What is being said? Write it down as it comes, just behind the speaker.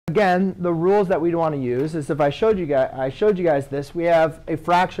Again, the rules that we'd want to use is if I showed you guys this, we have a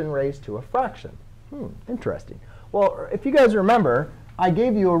fraction raised to a fraction. Interesting. Well, if you guys remember, I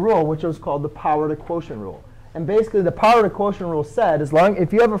gave you a rule which was called the power to quotient rule. And basically the power to quotient rule said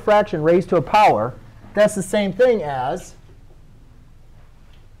if you have a fraction raised to a power, that's the same thing as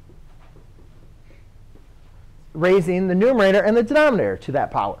raising the numerator and the denominator to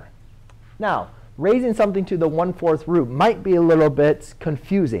that power. Now, raising something to the 1/4 root might be a little bit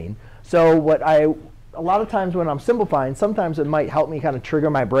confusing. So a lot of times when I'm simplifying, sometimes it might help me kind of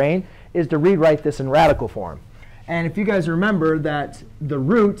trigger my brain, is to rewrite this in radical form. And if you guys remember that the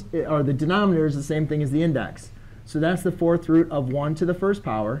root, or the denominator, is the same thing as the index. So that's the 4th root of 1 to the 1st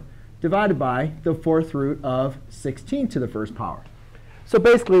power divided by the 4th root of 16 to the 1st power. So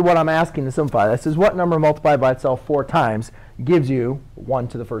basically what I'm asking to simplify this is what number multiplied by itself 4 times gives you 1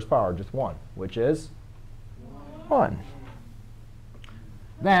 to the 1st power, just 1, which is 1.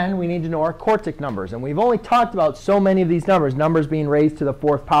 Then we need to know our quartic numbers. And we've only talked about so many of these numbers being raised to the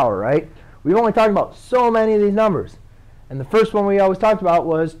 4th power, right? We've only talked about so many of these numbers. And the first one we always talked about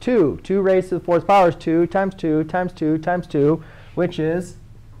was 2. 2 raised to the 4th power is 2 times 2 times 2 times 2, which is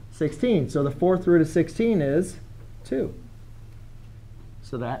 16. So the 4th root of 16 is 2.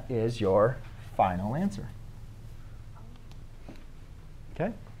 So that is your final answer.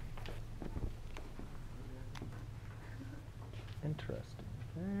 OK? Interesting.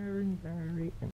 Very, very interesting.